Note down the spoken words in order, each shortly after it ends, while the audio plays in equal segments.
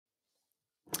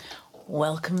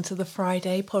Welcome to the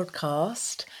Friday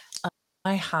podcast.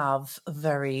 I have a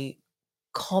very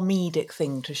comedic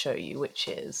thing to show you, which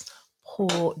is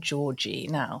poor Georgie.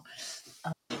 Now,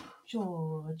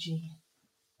 Georgie.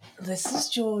 This is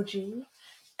Georgie,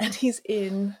 and he's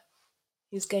in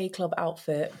his gay club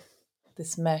outfit,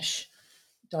 this mesh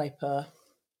diaper.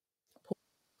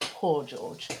 Poor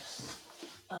George.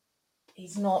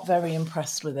 He's not very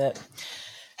impressed with it.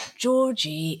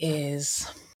 Georgie is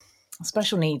a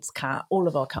special needs cat. All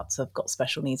of our cats have got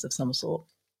special needs of some sort.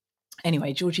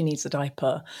 Anyway, Georgie needs a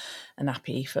diaper, a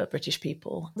nappy for British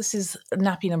people. This is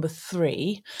nappy number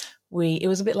 3. It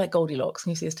was a bit like Goldilocks. Can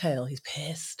you see his tail? He's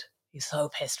pissed. He's so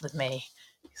pissed with me.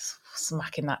 He's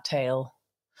smacking that tail.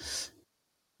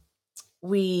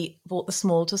 We bought the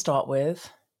small to start with.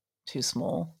 Too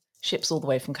small. Ships all the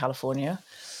way from California.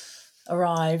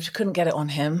 Arrived, couldn't get it on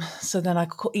him. So then I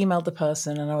emailed the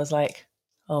person and I was like,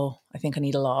 oh, I think I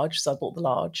need a large. So I bought the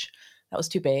large. That was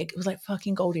too big. It was like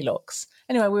fucking Goldilocks.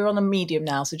 Anyway, we're on a medium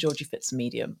now, so Georgie fits a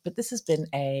medium. But this has been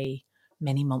a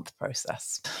many-month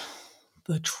process.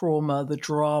 The trauma, the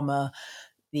drama,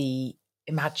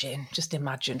 just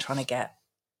imagine trying to get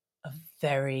a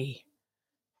very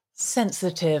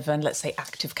sensitive and, let's say,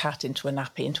 active cat into a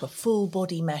nappy, into a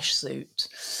full-body mesh suit.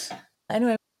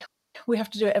 Anyway, we have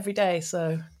to do it every day,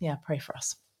 so yeah, pray for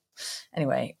us.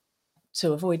 Anyway,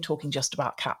 to avoid talking just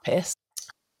about cat piss,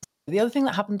 the other thing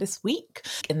that happened this week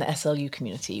in the SLU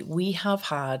community, we have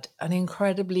had an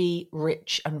incredibly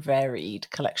rich and varied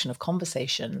collection of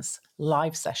conversations,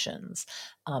 live sessions,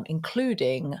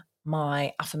 including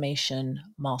my affirmation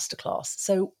masterclass.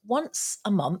 So once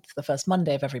a month, the first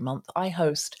Monday of every month, I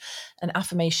host an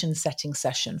affirmation setting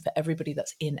session for everybody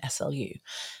that's in SLU.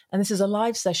 And this is a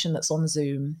live session that's on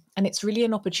Zoom. And it's really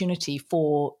an opportunity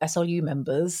for SLU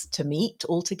members to meet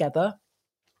all together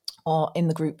or in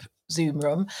the group Zoom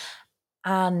room.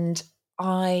 And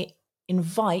I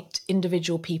invite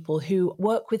individual people who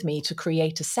work with me to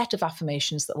create a set of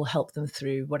affirmations that will help them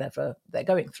through whatever they're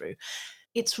going through.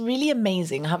 It's really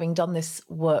amazing, having done this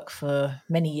work for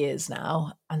many years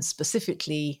now, and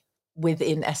specifically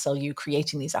within SLU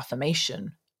creating these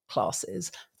affirmation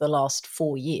classes the last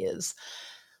 4 years.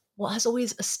 What has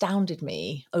always astounded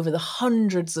me over the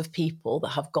hundreds of people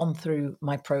that have gone through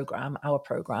my program, our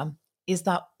program, is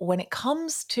that when it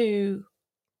comes to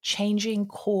changing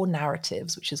core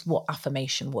narratives, which is what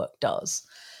affirmation work does,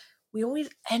 we always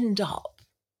end up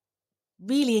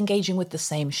really engaging with the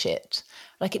same shit.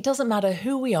 Like, it doesn't matter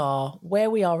who we are, where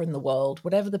we are in the world,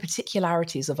 whatever the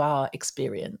particularities of our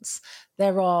experience,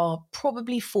 there are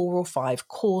probably 4 or 5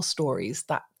 core stories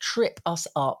that trip us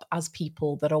up as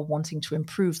people that are wanting to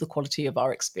improve the quality of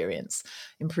our experience,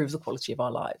 improve the quality of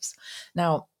our lives.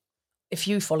 Now, if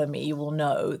you follow me, you will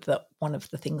know that one of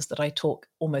the things that I talk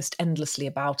almost endlessly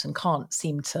about and can't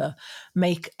seem to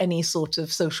make any sort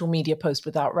of social media post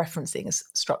without referencing is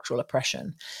structural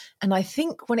oppression. And I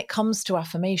think when it comes to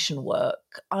affirmation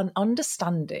work, an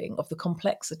understanding of the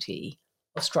complexity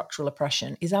of structural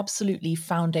oppression is absolutely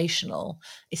foundational,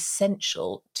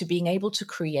 essential to being able to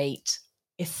create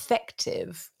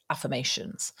effective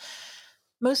affirmations.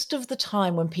 Most of the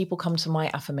time when people come to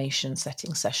my affirmation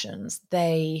setting sessions,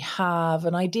 they have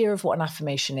an idea of what an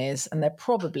affirmation is, and they're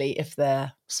probably, if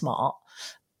they're smart,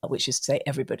 which is to say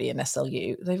everybody in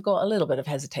SLU, they've got a little bit of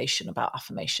hesitation about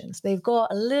affirmations. They've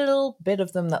got a little bit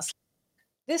of them that's,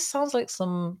 this sounds like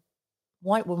some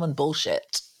white woman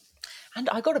bullshit. And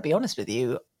I got to be honest with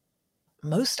you,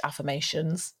 most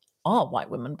affirmations are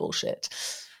white women bullshit.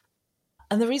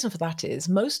 And the reason for that is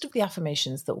most of the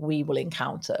affirmations that we will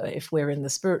encounter if we're in the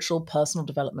spiritual, personal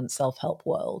development, self-help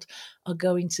world are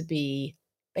going to be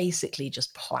basically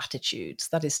just platitudes.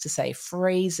 That is to say,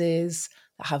 phrases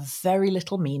that have very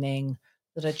little meaning,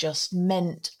 that are just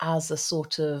meant as a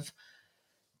sort of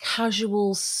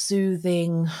casual,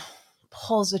 soothing,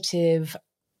 positive,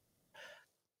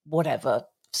 whatever,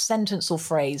 sentence or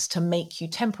phrase to make you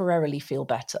temporarily feel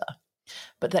better,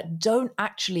 but that don't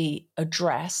actually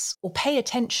address or pay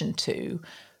attention to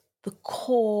the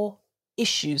core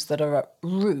issues that are at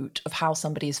root of how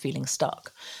somebody is feeling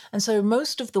stuck. And so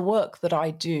most of the work that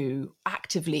I do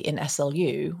actively in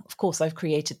SLU, of course, I've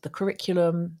created the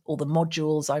curriculum, all the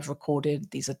modules I've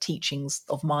recorded. These are teachings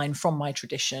of mine from my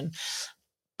tradition.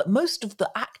 But most of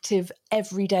the active,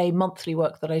 everyday, monthly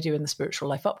work that I do in the Spiritual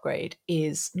Life Upgrade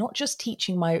is not just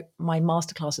teaching my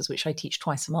masterclasses, which I teach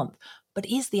twice a month, but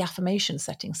is the affirmation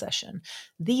setting session.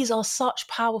 These are such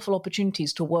powerful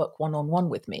opportunities to work one-on-one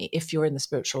with me if you're in the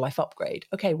spiritual life upgrade.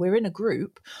 Okay, we're in a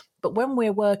group, but when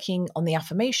we're working on the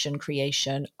affirmation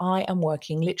creation, I am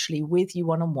working literally with you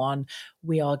one-on-one.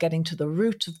 We are getting to the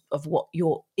root of what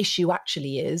your issue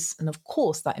actually is. And of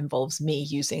course, that involves me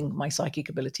using my psychic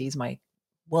abilities, my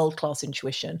world-class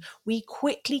intuition. We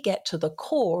quickly get to the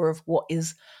core of what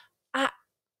is at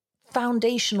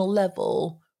foundational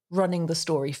level running the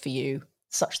story for you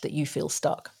such that you feel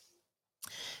stuck.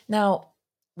 Now,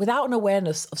 without an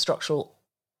awareness of structural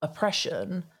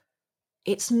oppression,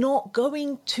 it's not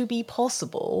going to be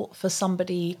possible for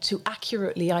somebody to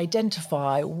accurately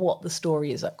identify what the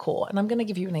story is at core. And I'm going to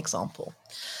give you an example.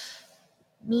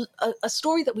 A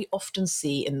story that we often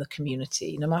see in the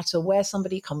community, no matter where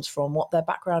somebody comes from, what their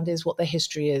background is, what their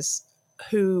history is,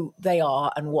 who they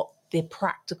are, and what the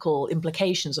practical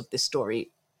implications of this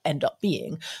story end up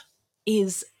being,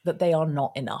 is that they are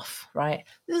not enough, right?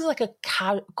 This is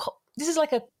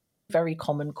like a very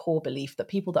common core belief that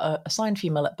people that are assigned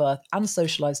female at birth and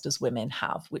socialized as women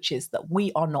have, which is that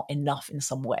we are not enough in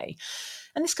some way.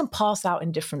 And this can pass out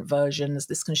in different versions.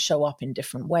 This can show up in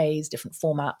different ways, different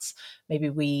formats. Maybe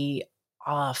we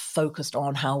are focused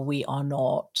on how we are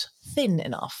not thin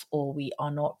enough, or we are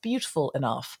not beautiful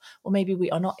enough, or maybe we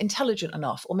are not intelligent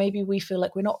enough, or maybe we feel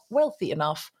like we're not wealthy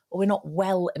enough, or we're not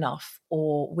well enough,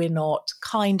 or we're not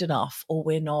kind enough, or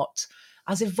we're not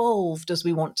as evolved as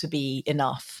we want to be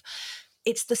enough.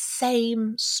 It's the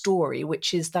same story,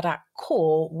 which is that at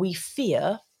core, we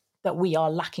fear that we are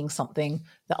lacking something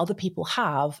that other people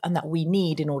have and that we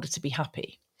need in order to be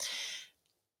happy.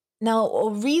 Now,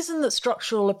 a reason that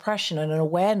structural oppression and an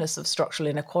awareness of structural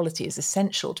inequality is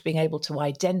essential to being able to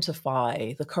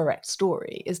identify the correct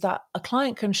story is that a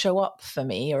client can show up for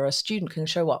me, or a student can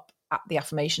show up at the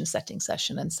affirmation setting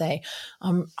session and say,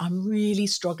 I'm really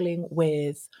struggling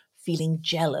with feeling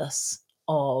jealous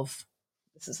of,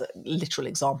 this is a literal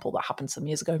example that happened some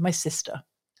years ago, my sister.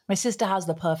 My sister has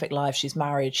the perfect life. She's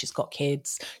married, she's got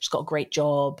kids, she's got a great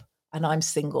job, and I'm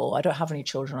single. I don't have any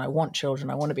children. I want children.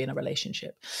 I want to be in a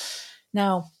relationship.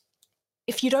 Now,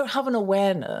 if you don't have an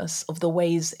awareness of the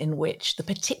ways in which, the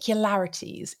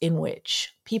particularities in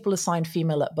which people assigned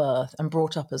female at birth and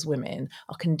brought up as women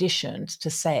are conditioned to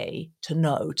say, to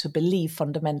know, to believe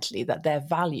fundamentally that their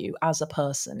value as a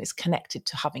person is connected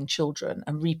to having children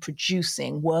and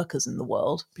reproducing workers in the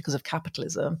world because of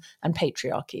capitalism and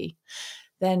patriarchy,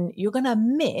 then you're going to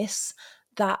miss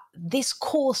that this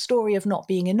core story of not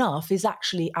being enough is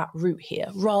actually at root here,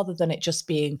 rather than it just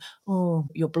being, oh,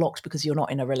 you're blocked because you're not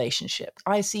in a relationship.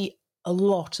 I see a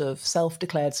lot of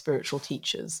self-declared spiritual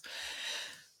teachers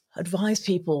advise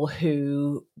people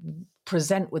who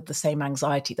present with the same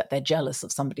anxiety that they're jealous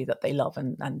of somebody that they love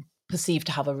and perceive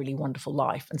to have a really wonderful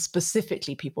life, and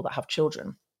specifically people that have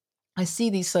children. I see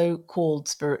these so-called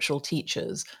spiritual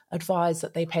teachers advise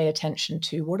that they pay attention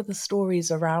to what are the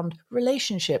stories around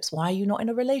relationships? Why are you not in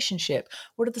a relationship?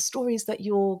 What are the stories that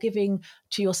you're giving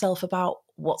to yourself about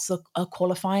what's a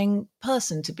qualifying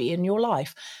person to be in your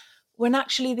life? When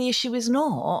actually the issue is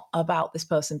not about this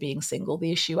person being single.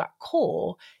 The issue at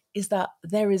core is that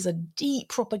there is a deep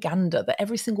propaganda that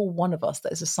every single one of us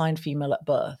that is assigned female at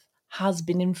birth has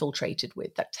been infiltrated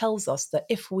with, that tells us that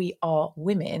if we are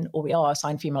women, or we are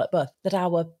assigned female at birth, that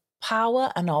our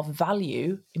power and our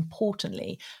value,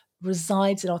 importantly,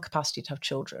 resides in our capacity to have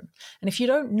children. And if you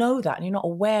don't know that, and you're not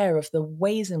aware of the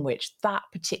ways in which that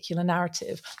particular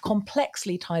narrative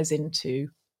complexly ties into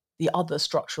the other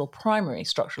primary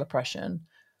structural oppression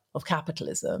of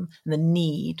capitalism, and the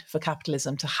need for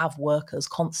capitalism to have workers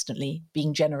constantly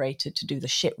being generated to do the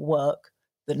shit work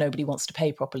that nobody wants to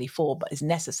pay properly for, but is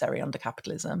necessary under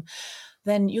capitalism,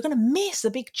 then you're going to miss a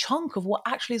big chunk of what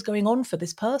actually is going on for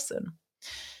this person.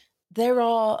 There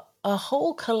are a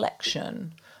whole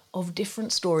collection of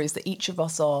different stories that each of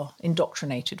us are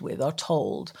indoctrinated with, are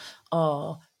told,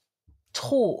 are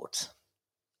taught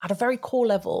at a very core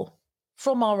level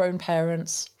from our own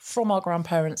parents, from our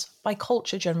grandparents, by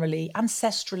culture generally.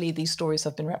 Ancestrally, these stories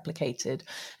have been replicated.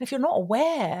 And if you're not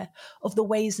aware of the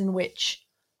ways in which,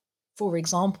 for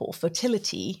example,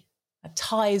 fertility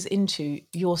ties into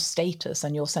your status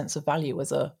and your sense of value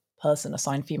as a person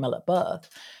assigned female at birth,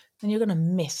 then you're going to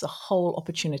miss a whole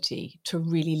opportunity to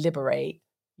really liberate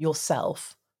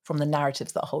yourself from the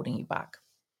narratives that are holding you back.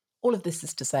 All of this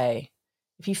is to say,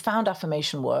 if you found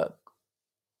affirmation work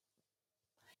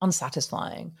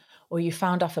unsatisfying, or you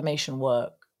found affirmation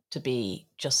work to be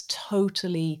just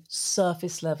totally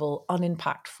surface level,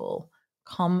 unimpactful,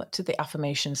 come to the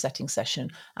affirmation setting session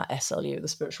at SLU, the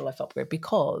Spiritual Life Upgrade,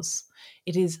 because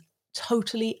it is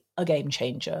totally a game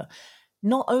changer.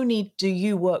 not only do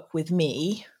you work with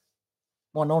me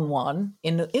one-on-one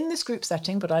in this group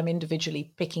setting, but I'm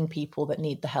individually picking people that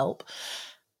need the help.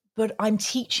 But I'm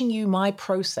teaching you my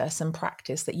process and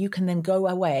practice that you can then go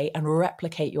away and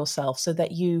replicate yourself, so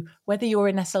that you, whether you're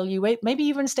in SLU, maybe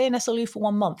even stay in SLU for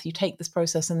 1 month, you take this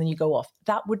process and then you go off.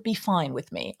 That would be fine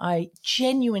with me. I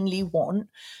genuinely want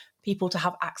people to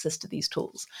have access to these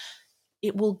tools.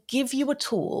 It will give you a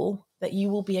tool that you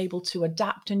will be able to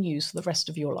adapt and use for the rest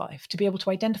of your life, to be able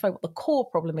to identify what the core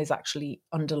problem is actually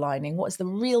underlining, what is the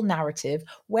real narrative,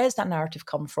 where's that narrative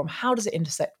come from, how does it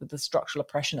intersect with the structural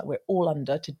oppression that we're all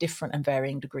under to different and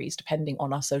varying degrees depending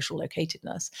on our social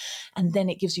locatedness. And then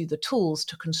it gives you the tools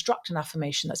to construct an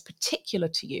affirmation that's particular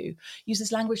to you,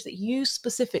 uses language that you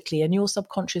specifically and your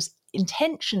subconscious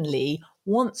intentionally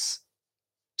wants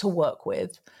to work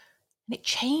with, and it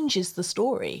changes the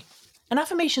story. And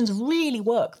affirmations really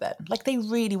work then. Like, they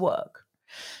really work.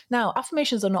 Now,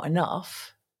 affirmations are not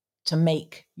enough to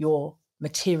make your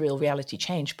material reality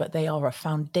change, but they are a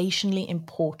foundationally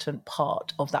important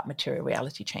part of that material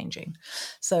reality changing.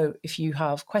 So if you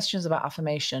have questions about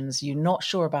affirmations, you're not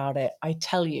sure about it, I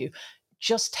tell you,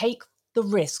 just take the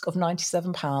risk of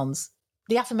 £97.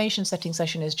 The affirmation setting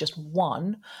session is just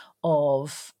one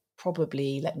of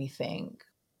probably, let me think,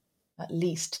 at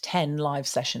least 10 live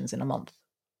sessions in a month,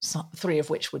 3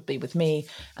 of which would be with me,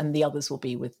 and the others will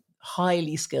be with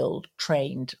highly skilled,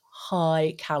 trained,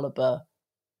 high caliber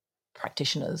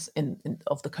practitioners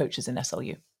of the coaches in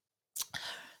SLU.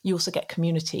 You also get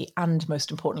community, and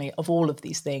most importantly, of all of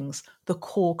these things, the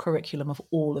core curriculum of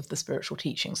all of the spiritual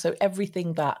teachings. So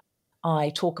everything that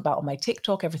I talk about on my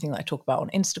TikTok, everything that I talk about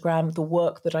on Instagram, the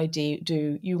work that I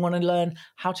do, you want to learn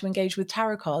how to engage with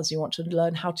tarot cards, you want to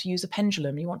learn how to use a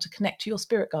pendulum, you want to connect to your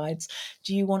spirit guides,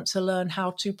 do you want to learn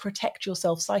how to protect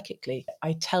yourself psychically?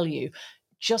 I tell you,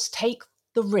 just take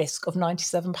the risk of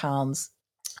 £97.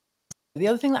 The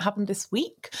other thing that happened this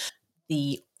week,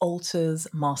 the Altars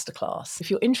Masterclass.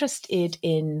 If you're interested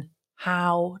in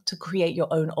how to create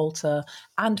your own altar,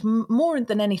 and more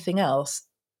than anything else,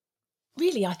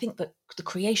 really, I think that the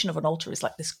creation of an altar is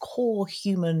like this core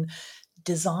human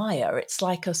desire. It's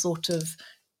like a sort of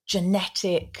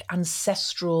genetic,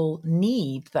 ancestral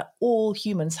need that all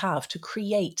humans have to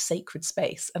create sacred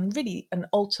space. And really, an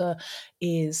altar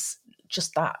is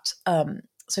just that.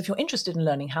 So if you're interested in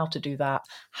learning how to do that,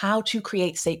 how to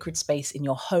create sacred space in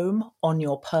your home, on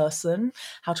your person,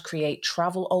 how to create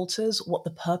travel altars, what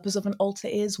the purpose of an altar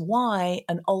is, why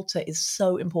an altar is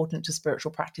so important to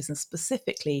spiritual practice, and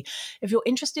specifically, if you're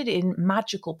interested in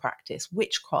magical practice,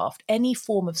 witchcraft, any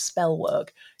form of spell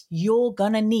work, you're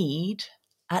going to need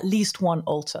at least one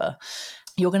altar.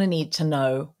 You're going to need to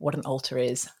know what an altar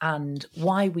is and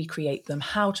why we create them,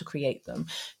 how to create them.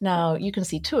 Now, you can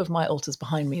see 2 of my altars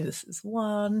behind me. This is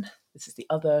one, this is the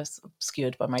other, it's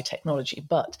obscured by my technology,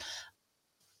 but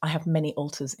I have many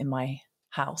altars in my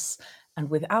house. And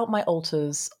without my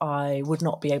altars, I would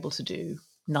not be able to do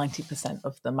 90%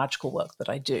 of the magical work that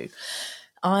I do.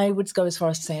 I would go as far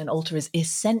as to say an altar is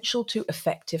essential to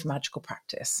effective magical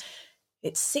practice.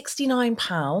 It's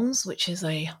 £69, which is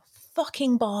a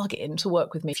fucking bargain to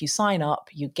work with me. If you sign up,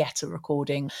 you get a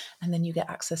recording, and then you get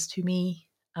access to me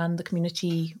and the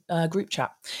community group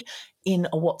chat in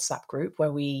a WhatsApp group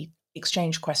where we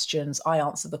exchange questions. I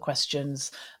answer the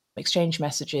questions, exchange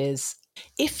messages.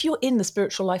 If you're in the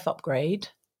Spiritual Life Upgrade,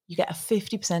 you get a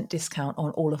 50% discount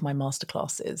on all of my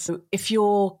masterclasses. So if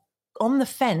you're on the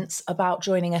fence about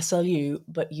joining SLU,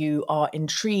 but you are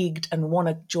intrigued and want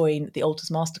to join the Altars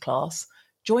Masterclass,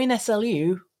 join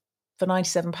SLU for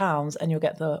 £97 and you'll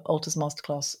get the Altars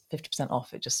Masterclass 50%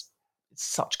 off. It's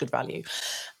such good value.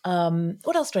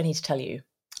 What else do I need to tell you?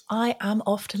 I am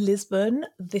off to Lisbon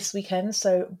this weekend.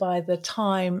 So by the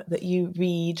time that you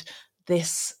read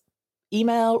this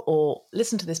email or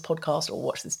listen to this podcast or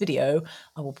watch this video,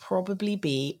 I will probably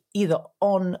be either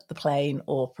on the plane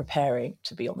or preparing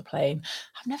to be on the plane.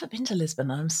 I've never been to Lisbon.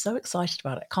 I'm so excited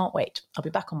about it. Can't wait. I'll be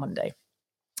back on Monday.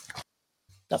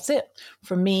 That's it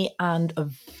from me and a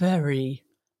very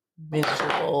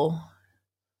miserable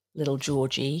little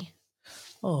Georgie.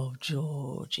 Oh,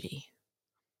 Georgie.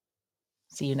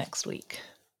 See you next week.